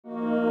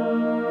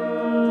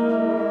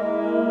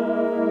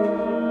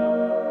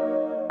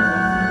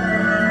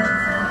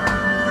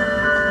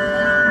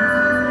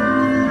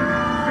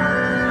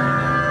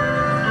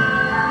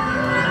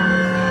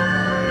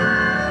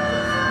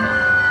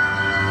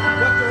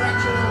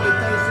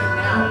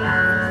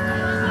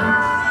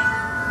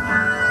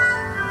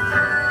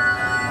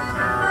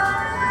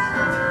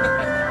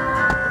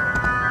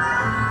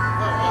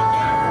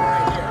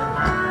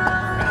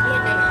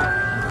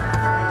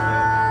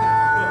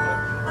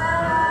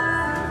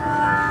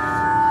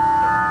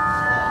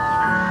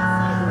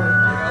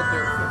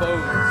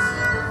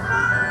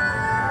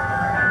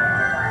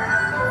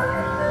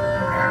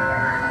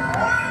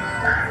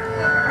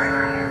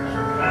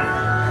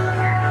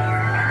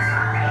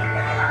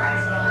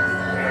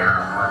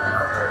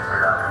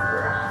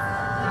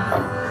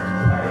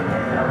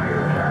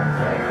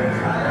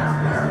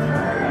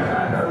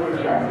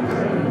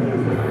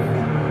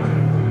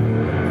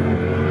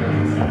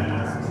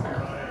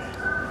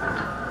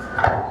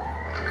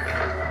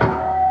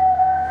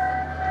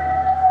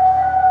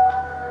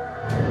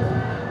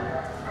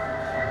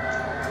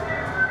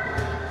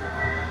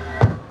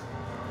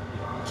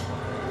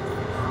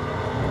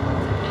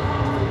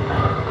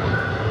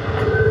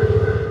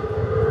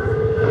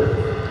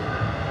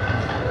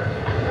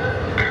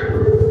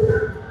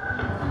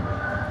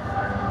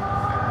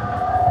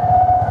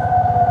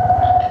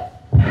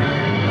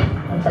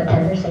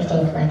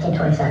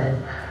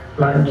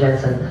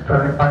Jensen,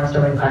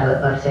 barnstorming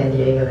pilot, left San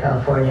Diego,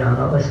 California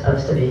on what was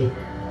supposed to be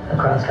a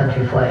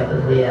cross-country flight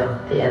with Leo,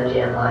 the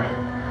MGM lion.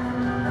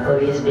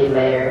 Louise B.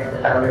 Mayer,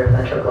 the founder of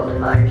Metro Goldwyn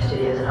Mayer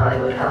Studios in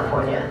Hollywood,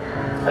 California,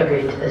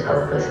 agreed to this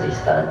publicity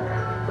stunt,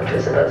 which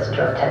was supposed to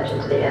draw attention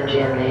to the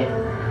MGM name.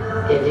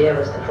 The idea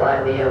was to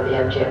fly Leo,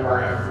 the MGM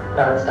lion,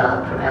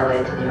 non-stop from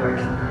LA to New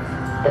York.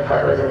 The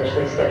flight was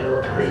initially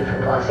scheduled to leave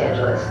from Los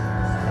Angeles,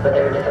 but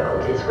there were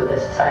difficulties with the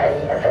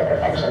Society of the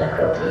Prevention of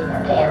Cruelty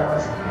to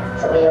Animals,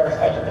 so Leo was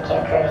taken to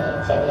Camp Kearney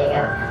in San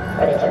Diego,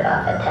 where they took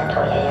off at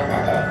 10:20 a.m.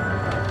 that day.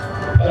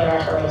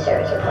 International News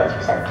Service reports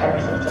for September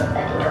 16,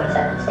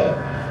 1927 state,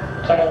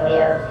 carrying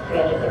Leo,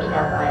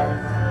 350-pound lion,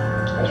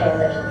 the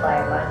Transocean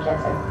flyer Martin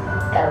Jensen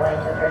got away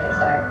to a perfect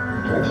start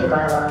from the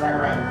 2-mile-long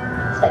runway.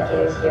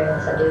 Spectators hearing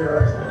the subdued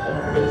roars of the King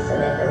of the Beasts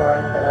amid the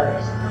roaring of the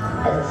motors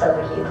as the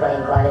silver-hued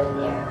plane glided in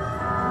the air.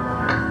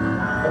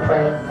 The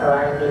plane,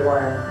 Orion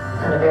B-1,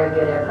 and a very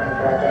good airplane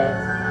for that day,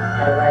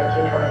 had a Wright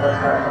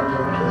 220-horsepower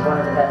engine, which was one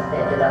of the best they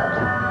had developed.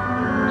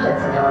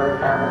 Jensen, however,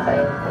 found the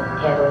plane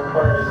handling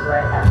poorly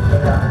right after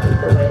takeoff due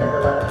to the weight of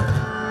the load.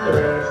 He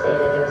later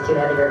stated it was too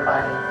heavy for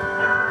climbing.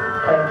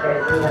 The plane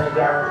carried 300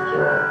 gallons of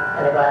fuel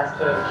and a glass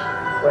cage,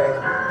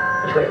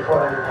 which weighed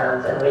 400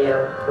 pounds, and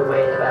Leo, who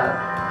weighed about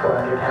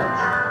 400 pounds.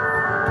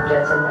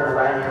 Jensen and the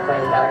Ryan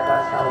airplane got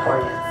across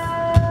California.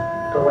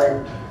 But when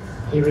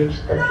he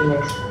reached the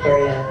Phoenix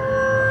area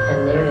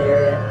and near the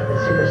area of the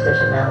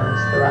Superstition Mountains,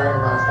 the Ryan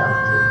lost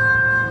altitude.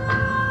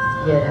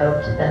 He had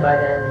hoped that by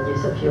then the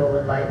use of fuel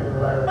would lighten the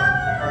load.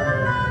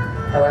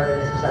 However,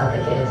 this was not the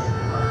case.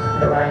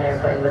 The Ryan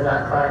airplane would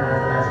not climb more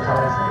than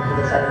Tallest, and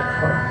he decided to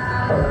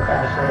perform a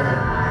crash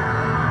landing.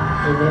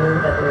 He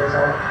knew that the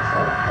results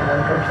of an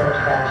uncontrolled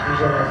crash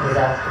usually meant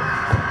disaster.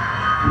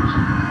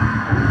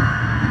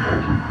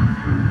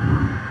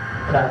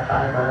 About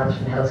 5 miles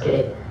from Hell's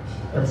Gate,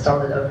 when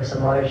stalled over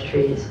some large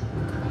trees.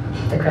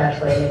 The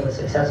crash landing was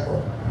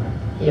successful.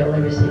 He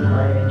only received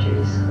minor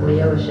injuries.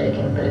 Leo was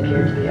shaken, but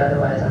appeared to be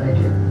otherwise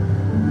uninjured.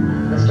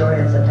 The story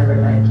on September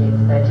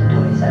 19,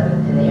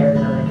 1927, in the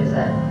Arizona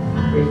Gazette,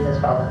 reads as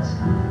follows.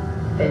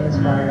 Famous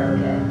flyer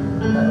okay,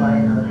 but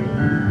lion hungry,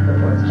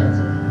 reports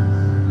Jensen.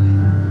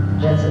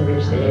 Jensen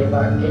reached the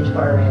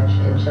H-Bar Ranch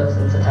in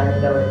Chilson's, a tiny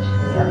village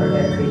in the Upper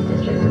Bear Creek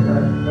district of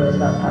North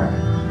Roosevelt Park.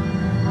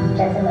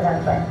 Jensen was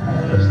on foot when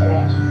he reached the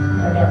ranch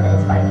and revealed that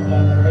his flight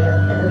companion, Leo,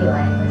 the movie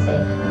lion, was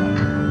safe.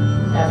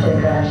 After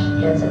the crash,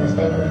 Jensen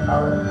mistakenly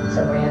followed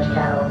some ranch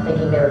cattle,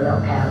 thinking they were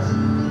milk cows,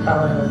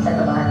 following them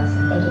several miles,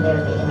 thinking they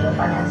would lead him to a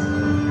farmhouse.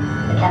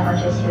 The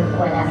cowpunchers who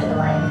went after the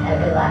lion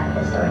had a good laugh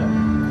at this story.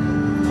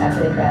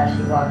 After the crash,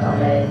 he walked all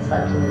day and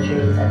slept in the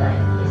trees at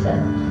night, he said.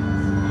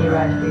 He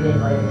arrived 3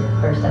 days later,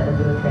 first at the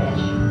Booth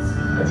Ranch,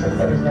 but since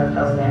there was no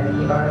phone there,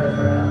 he borrowed a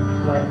burro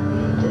and went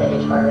to the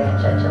H-Bar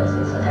Ranch at Chelsea,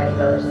 a tiny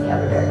village in the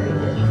Upper Bear Creek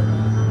district.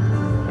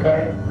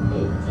 There,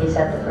 he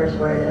sent the first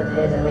word of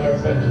his and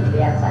Leo's safety to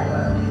the outside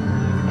world.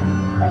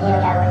 When he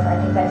and the cowboys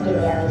went to rescue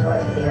Leo, his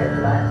voice could be heard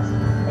for miles.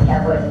 The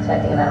cowboys,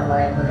 expecting a mountain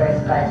lion, were very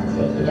surprised to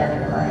see a huge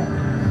African lion.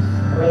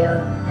 Leo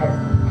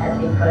had to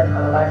be put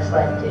on a large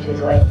sled due to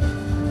his weight,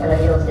 and the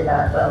mules did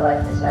not well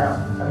like the smell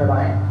of the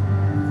lion.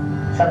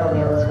 Several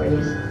mules were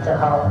used to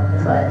haul the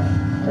sled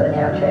to a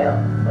narrow trail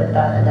with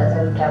about a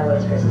dozen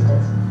cowboys for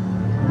assistance.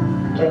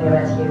 During the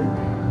rescue,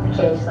 the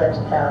cage slipped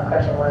and fell,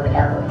 crushing one of the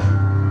cowboys.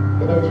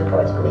 The news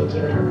reports believed he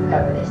would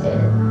recover, they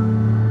stated.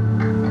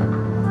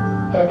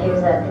 It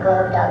appears that the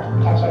glove dog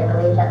catcher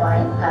believed that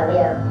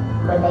Leo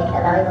would make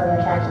a valuable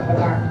new attraction in the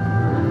town.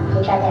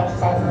 He tried to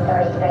exercise his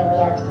authority to bring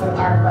Leo to the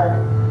town club.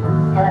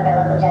 However, a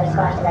local judge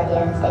squashed his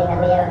idea, stating that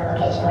Leo in the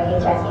location where he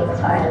was rescued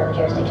was far out of the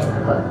jurisdiction of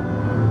the club.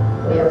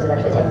 Leo was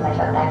eventually taken by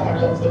truck back to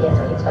MGM Studios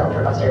where he was filmed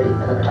for posterity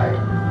and then retired.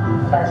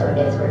 The five-summer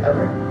days were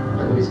over,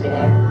 and Louise B.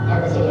 Mayer and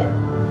the studio.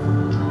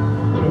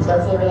 You can still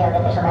see Leo, the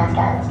official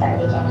mascot, at the start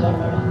of each MGM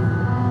movie.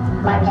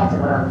 Martin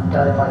Jensen went on to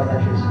other flying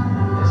adventures.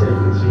 They say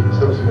you can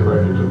still see the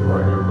wreckage of the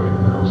Ryan airplane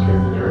in the Hell's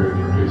Canyon area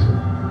near Jason.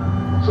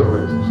 So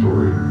it's the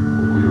story of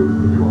Leo